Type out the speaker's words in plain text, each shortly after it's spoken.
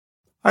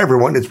Hi,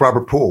 everyone. It's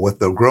Robert Poole with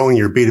the Growing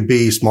Your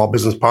B2B Small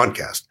Business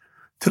Podcast.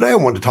 Today, I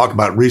want to talk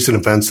about recent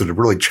events that have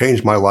really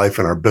changed my life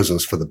and our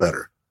business for the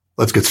better.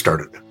 Let's get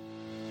started.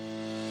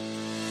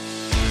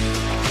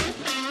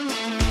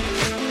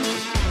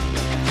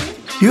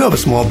 Do you have a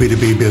small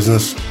B2B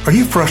business? Are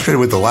you frustrated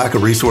with the lack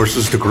of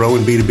resources to grow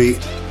in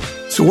B2B?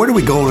 So where do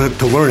we go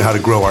to learn how to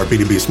grow our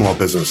B2B small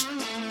business?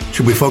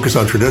 Should we focus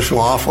on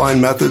traditional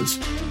offline methods,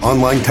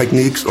 online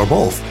techniques, or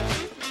both?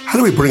 How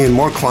do we bring in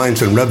more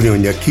clients and revenue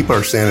and yet keep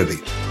our sanity?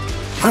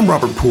 I'm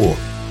Robert Poole.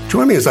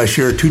 Join me as I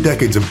share 2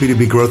 decades of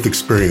B2B growth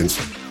experience,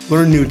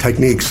 learn new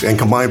techniques, and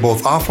combine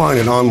both offline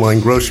and online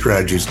growth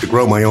strategies to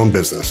grow my own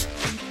business.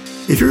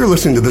 If you're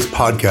listening to this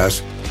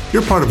podcast,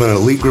 you're part of an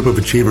elite group of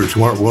achievers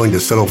who aren't willing to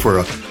settle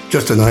for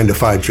just a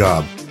 9-to-5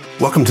 job.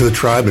 Welcome to the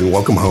tribe and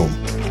welcome home.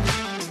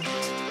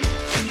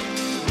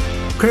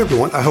 Okay,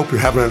 everyone, I hope you're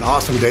having an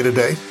awesome day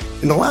today.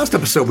 In the last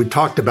episode, we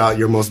talked about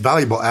your most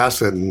valuable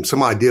asset and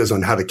some ideas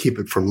on how to keep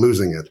it from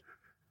losing it.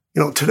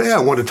 Today I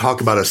want to talk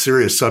about a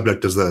serious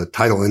subject as the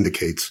title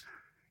indicates.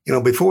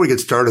 Before we get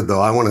started, though,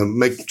 I want to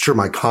make sure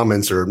my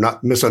comments are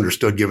not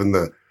misunderstood given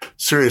the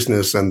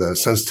seriousness and the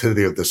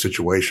sensitivity of the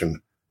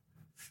situation.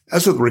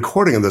 As of the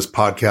recording of this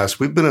podcast,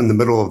 we've been in the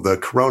middle of the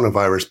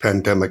coronavirus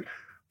pandemic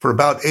for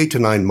about 8 to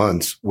 9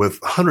 months with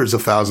hundreds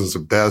of thousands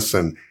of deaths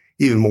and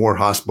even more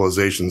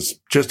hospitalizations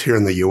just here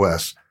in the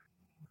U.S.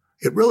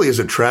 It really is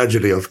a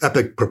tragedy of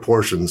epic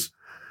proportions.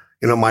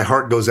 My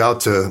heart goes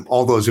out to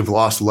all those who've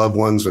lost loved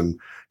ones and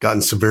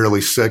gotten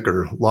severely sick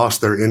or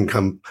lost their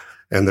income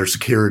and their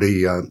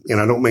security. And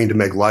I don't mean to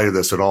make light of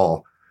this at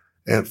all.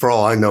 And for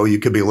all I know, you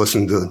could be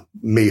listening to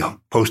me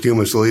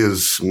posthumously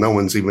as no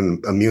one's even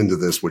immune to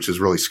this, which is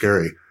really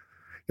scary.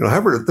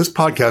 However, this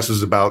podcast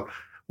is about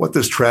what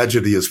this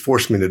tragedy has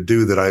forced me to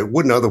do that I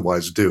wouldn't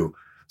otherwise do.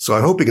 So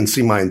I hope you can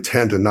see my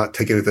intent and not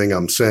take anything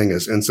I'm saying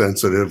as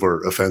insensitive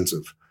or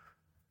offensive.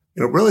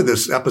 Really,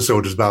 this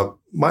episode is about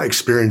my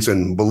experience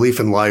and belief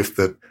in life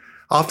that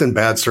often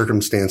bad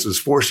circumstances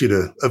force you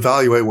to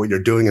evaluate what you're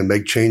doing and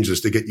make changes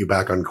to get you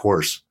back on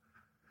course.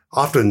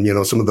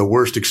 Often, some of the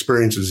worst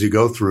experiences you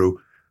go through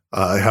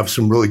have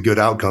some really good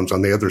outcomes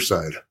on the other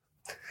side.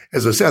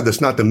 As I said,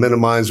 that's not to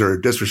minimize or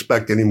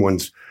disrespect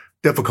anyone's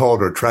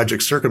difficult or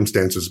tragic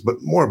circumstances,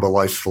 but more of a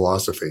life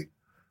philosophy.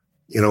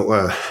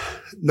 No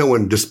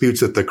one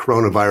disputes that the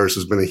coronavirus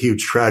has been a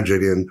huge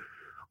tragedy in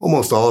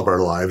almost all of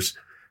our lives.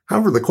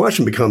 However, the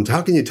question becomes,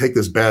 how can you take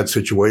this bad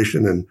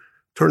situation and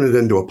turn it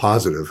into a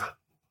positive?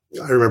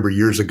 I remember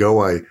years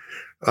ago, I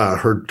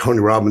heard Tony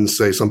Robbins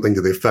say something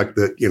to the effect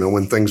that,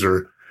 when things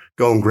are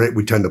going great,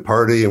 we tend to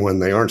party, and when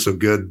they aren't so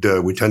good,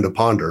 we tend to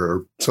ponder,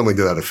 or something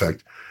to that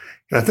effect.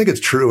 And I think it's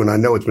true, and I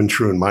know it's been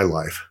true in my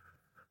life.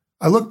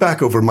 I look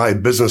back over my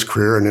business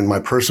career and in my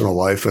personal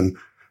life, and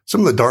some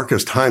of the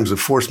darkest times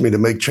have forced me to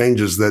make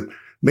changes that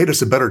made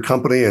us a better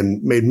company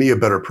and made me a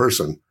better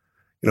person.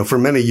 For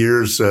many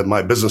years,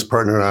 my business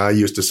partner and I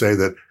used to say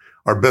that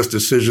our best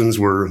decisions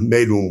were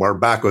made when our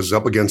back was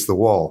up against the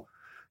wall.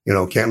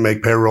 Can't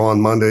make payroll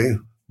on Monday,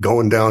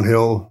 going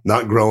downhill,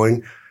 not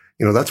growing.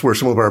 That's where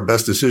some of our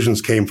best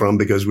decisions came from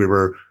because we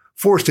were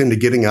forced into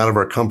getting out of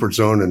our comfort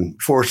zone and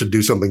forced to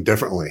do something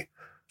differently.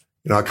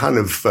 I kind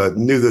of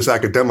knew this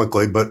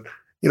academically, but,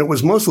 it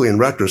was mostly in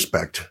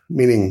retrospect,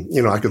 meaning,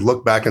 I could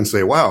look back and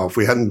say, wow, if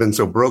we hadn't been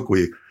so broke,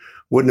 we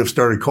wouldn't have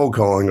started cold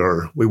calling,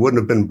 or we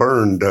wouldn't have been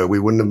burned. We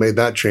wouldn't have made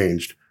that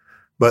changed.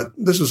 But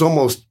this is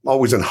almost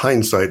always in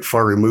hindsight,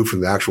 far removed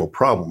from the actual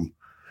problem.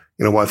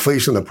 While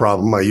facing the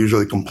problem, I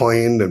usually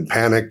complained and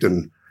panicked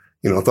and,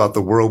 thought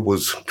the world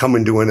was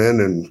coming to an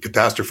end and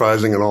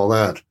catastrophizing and all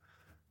that.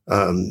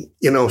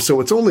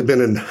 So it's only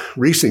been in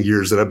recent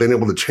years that I've been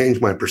able to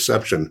change my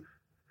perception.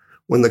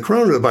 When the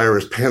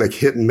coronavirus panic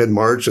hit in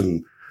mid-March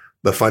and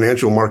the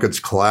financial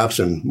markets collapsed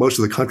and most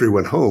of the country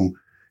went home,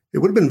 it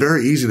would have been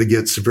very easy to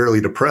get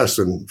severely depressed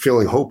and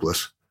feeling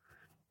hopeless.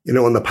 In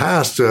the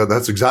past,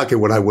 that's exactly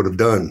what I would have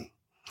done.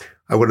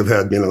 I would have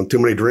had, too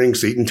many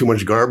drinks, eaten too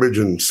much garbage,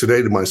 and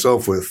sedated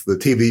myself with the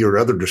TV or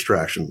other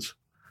distractions.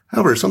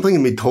 However, something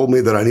in me told me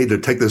that I needed to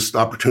take this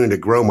opportunity to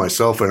grow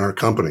myself and our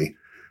company.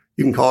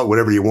 You can call it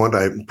whatever you want.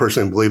 I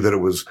personally believe that it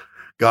was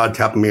God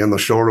tapping me on the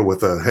shoulder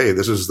with hey,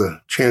 this is the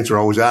chance you're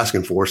always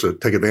asking for, so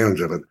take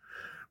advantage of it.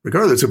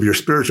 Regardless of your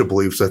spiritual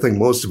beliefs, I think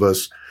most of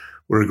us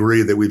would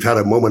agree that we've had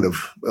a moment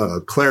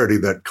of clarity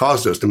that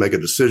caused us to make a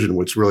decision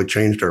which really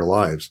changed our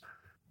lives.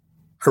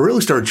 I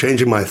really started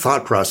changing my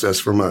thought process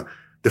from a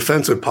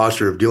defensive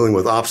posture of dealing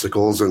with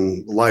obstacles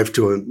in life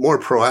to a more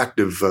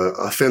proactive,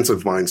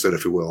 offensive mindset,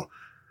 if you will.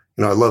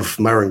 I love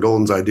Myron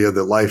Golden's idea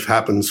that life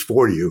happens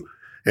for you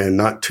and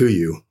not to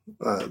you.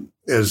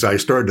 As I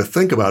started to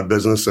think about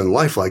business and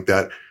life like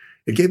that,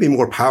 it gave me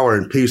more power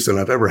and peace than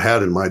I've ever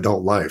had in my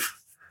adult life.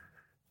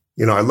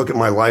 I look at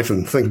my life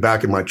and think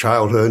back in my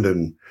childhood,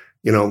 and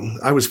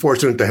I was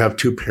fortunate to have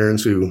 2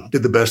 parents who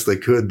did the best they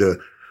could to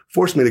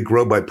force me to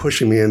grow by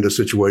pushing me into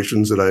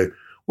situations that I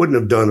wouldn't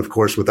have done, of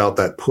course, without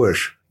that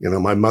push.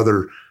 My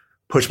mother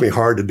pushed me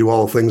hard to do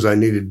all the things I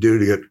needed to do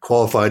to get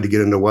qualified to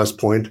get into West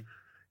Point.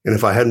 And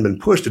if I hadn't been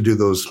pushed to do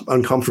those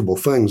uncomfortable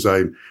things,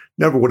 I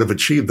never would have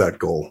achieved that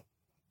goal.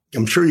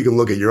 I'm sure you can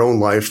look at your own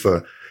life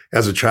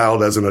as a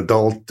child, as an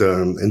adult,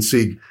 and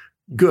see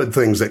good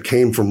things that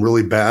came from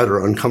really bad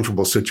or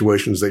uncomfortable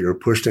situations that you're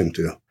pushed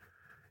into.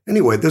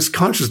 Anyway, this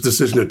conscious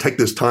decision to take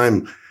this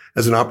time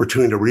as an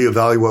opportunity to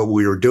reevaluate what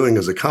we were doing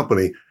as a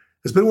company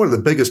has been one of the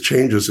biggest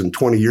changes in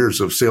 20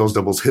 years of Sales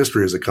Double's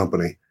history as a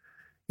company.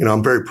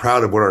 I'm very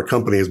proud of what our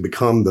company has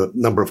become, the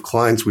number of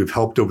clients we've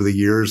helped over the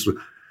years,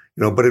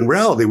 but in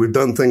reality, we've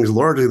done things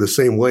largely the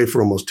same way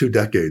for almost 2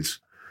 decades.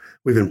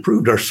 We've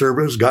improved our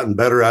service, gotten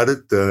better at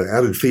it,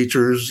 added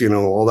features,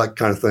 all that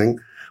kind of thing.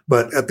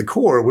 But at the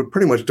core, we've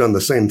pretty much done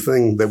the same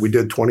thing that we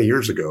did 20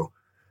 years ago.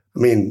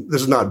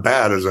 This is not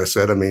bad, as I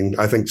said.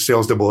 I think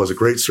Sales Double has a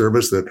great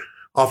service that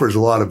offers a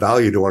lot of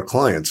value to our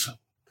clients.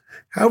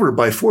 However,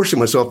 by forcing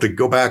myself to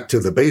go back to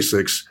the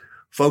basics,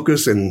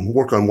 focus and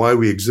work on why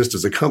we exist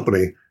as a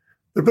company,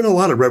 there have been a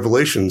lot of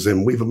revelations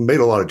and we've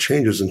made a lot of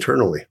changes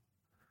internally.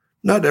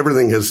 Not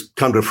everything has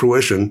come to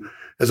fruition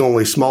as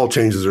only small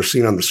changes are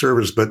seen on the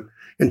surface, but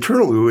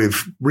internally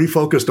we've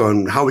refocused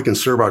on how we can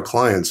serve our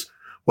clients,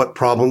 what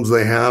problems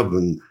they have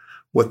and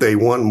what they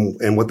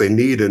want and what they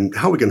need and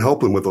how we can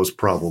help them with those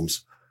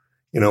problems.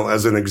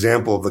 As an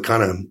example of the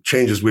kind of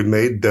changes we've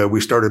made, we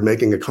started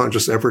making a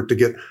conscious effort to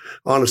get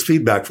honest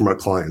feedback from our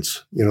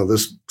clients.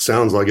 This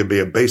sounds like it'd be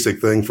a basic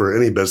thing for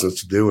any business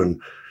to do,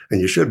 and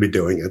you should be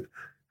doing it.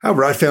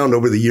 However, I found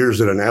over the years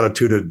that an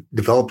attitude had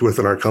developed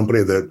within our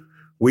company that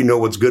we know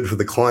what's good for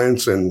the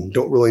clients and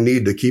don't really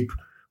need to keep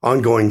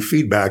ongoing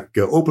feedback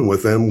open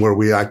with them where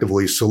we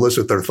actively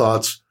solicit their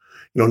thoughts,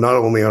 not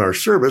only on our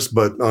service,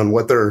 but on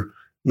what their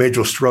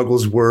major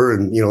struggles were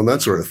and,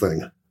 that sort of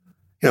thing.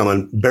 I'm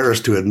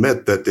embarrassed to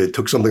admit that it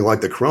took something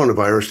like the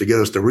coronavirus to get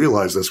us to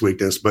realize this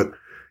weakness, but,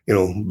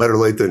 better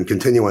late than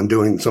continue on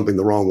doing something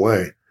the wrong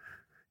way.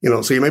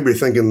 So you may be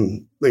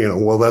thinking,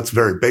 well, that's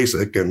very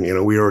basic and,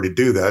 we already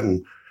do that.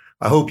 And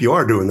I hope you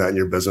are doing that in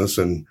your business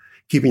and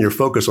keeping your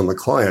focus on the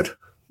client.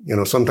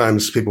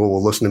 Sometimes people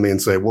will listen to me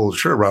and say, well,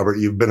 sure, Robert,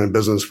 you've been in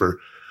business for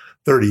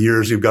 30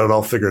 years. You've got it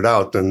all figured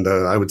out. And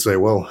I would say,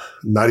 well,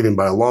 not even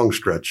by a long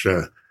stretch.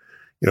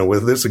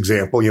 With this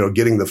example,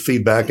 getting the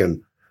feedback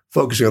and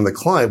focusing on the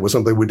client was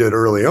something we did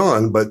early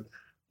on, but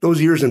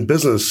those years in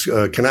business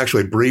can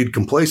actually breed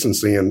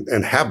complacency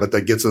and habit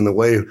that gets in the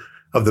way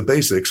of the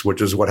basics,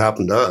 which is what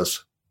happened to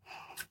us.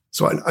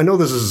 So I know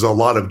this is a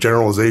lot of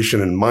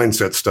generalization and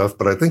mindset stuff,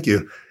 but I think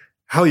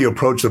how you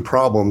approach the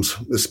problems,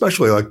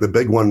 especially like the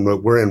big one that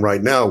we're in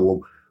right now,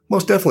 will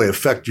most definitely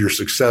affect your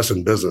success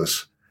in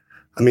business.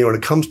 When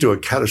it comes to a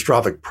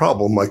catastrophic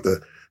problem like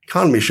the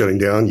economy shutting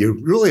down, you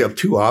really have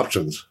 2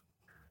 options.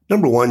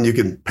 Number one, you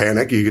can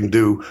panic. You can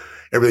do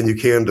everything you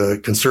can to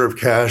conserve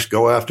cash,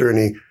 go after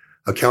any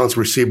accounts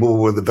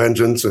receivable with a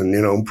vengeance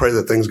and, pray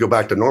that things go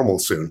back to normal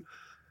soon.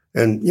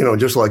 And,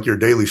 just like your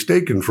daily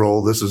state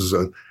control, this is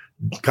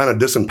kind of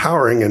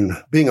disempowering, and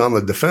being on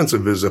the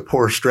defensive is a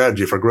poor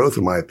strategy for growth,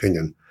 in my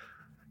opinion.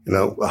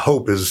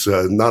 Hope is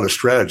not a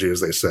strategy,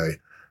 as they say.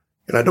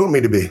 And I don't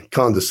mean to be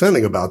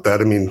condescending about that.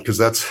 Because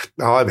that's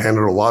how I've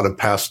handled a lot of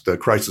past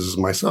crises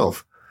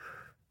myself.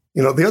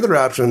 The other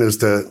option is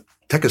to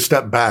take a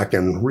step back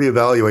and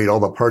reevaluate all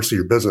the parts of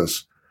your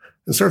business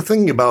and start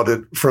thinking about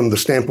it from the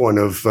standpoint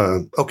of,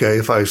 okay,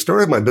 if I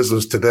started my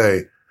business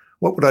today,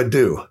 what would I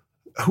do?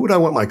 Who would I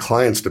want my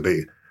clients to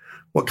be?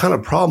 What kind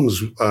of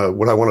problems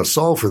would I want to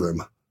solve for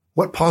them?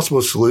 What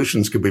possible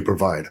solutions could we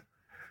provide?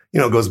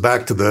 It goes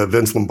back to the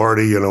Vince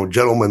Lombardi,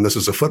 gentlemen, this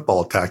is a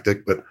football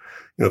tactic. But,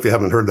 if you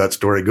haven't heard that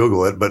story,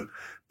 Google it. But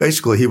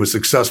basically, he was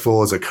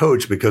successful as a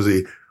coach because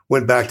he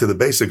went back to the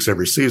basics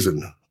every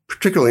season.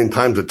 Particularly in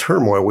times of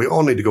turmoil, we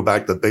all need to go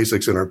back to the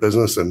basics in our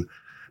business and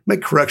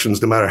make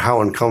corrections no matter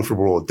how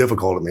uncomfortable or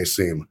difficult it may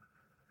seem.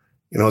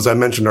 As I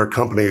mentioned, our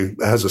company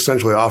has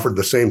essentially offered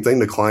the same thing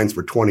to clients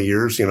for 20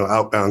 years,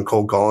 outbound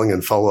cold calling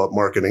and follow-up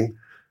marketing.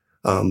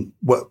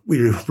 What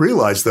we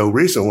realized, though,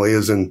 recently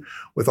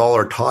with all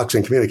our talks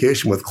and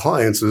communication with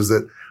clients is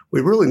that we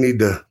really need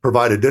to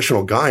provide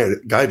additional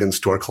guidance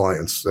to our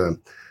clients.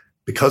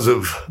 Because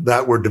of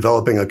that, we're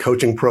developing a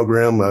coaching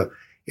program,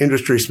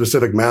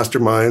 industry-specific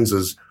masterminds,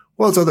 as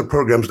well as other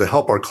programs to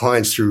help our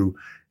clients through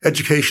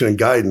education and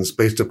guidance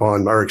based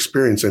upon our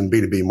experience in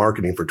B2B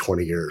marketing for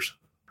 20 years.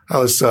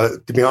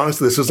 To be honest,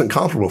 this isn't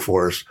comfortable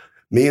for us.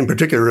 Me in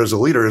particular as a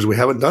leader, as we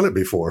haven't done it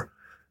before.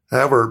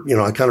 However,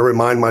 I kind of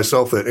remind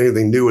myself that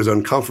anything new is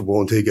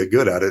uncomfortable until you get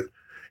good at it.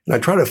 And I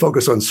try to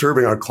focus on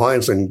serving our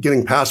clients and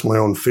getting past my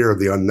own fear of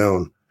the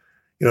unknown.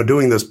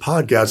 Doing this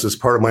podcast is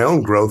part of my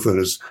own growth and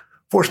has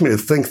forced me to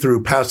think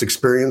through past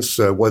experience,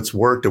 what's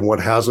worked and what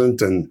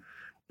hasn't, and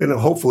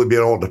hopefully be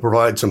able to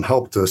provide some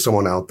help to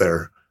someone out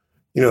there.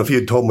 If you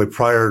had told me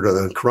prior to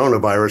the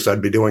coronavirus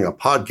I'd be doing a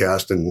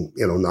podcast in,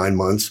 9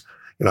 months,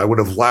 I would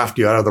have laughed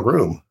you out of the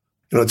room.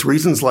 It's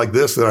reasons like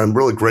this that I'm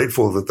really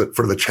grateful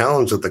for the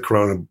challenge that the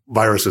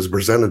coronavirus has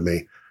presented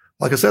me.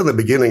 Like I said in the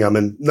beginning, I'm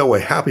in no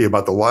way happy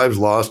about the lives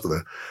lost or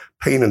the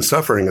pain and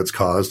suffering it's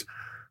caused,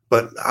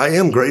 but I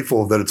am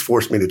grateful that it's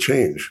forced me to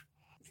change.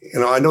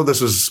 I know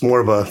this is more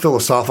of a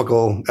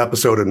philosophical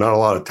episode and not a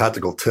lot of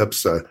tactical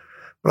tips,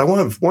 But I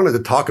wanted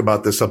to talk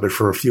about this subject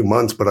for a few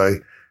months, but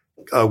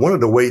I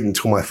wanted to wait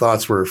until my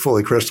thoughts were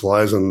fully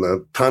crystallized and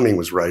the timing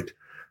was right.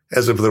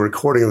 As of the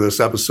recording of this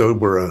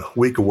episode, we're a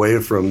week away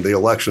from the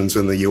elections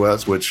in the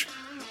U.S., which,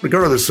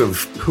 regardless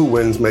of who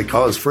wins, may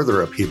cause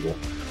further upheaval.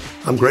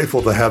 I'm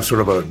grateful to have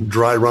sort of a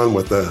dry run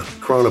with the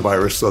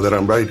coronavirus so that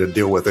I'm ready to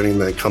deal with anything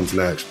that comes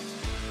next.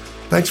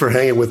 Thanks for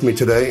hanging with me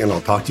today, and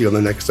I'll talk to you on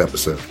the next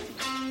episode.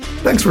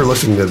 Thanks for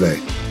listening today.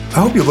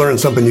 I hope you learned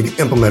something you can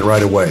implement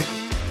right away.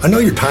 I know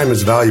your time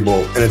is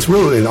valuable, and it's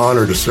really an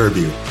honor to serve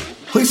you.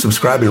 Please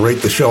subscribe and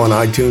rate the show on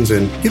iTunes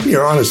and give me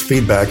your honest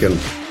feedback and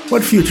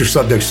what future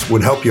subjects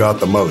would help you out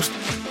the most.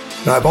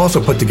 Now, I've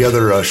also put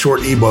together a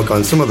short ebook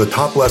on some of the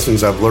top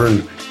lessons I've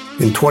learned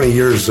in 20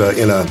 years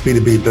in a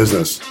B2B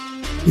business.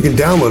 You can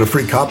download a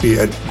free copy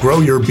at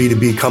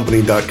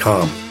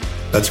growyourb2bcompany.com.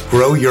 That's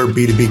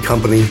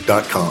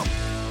growyourb2bcompany.com.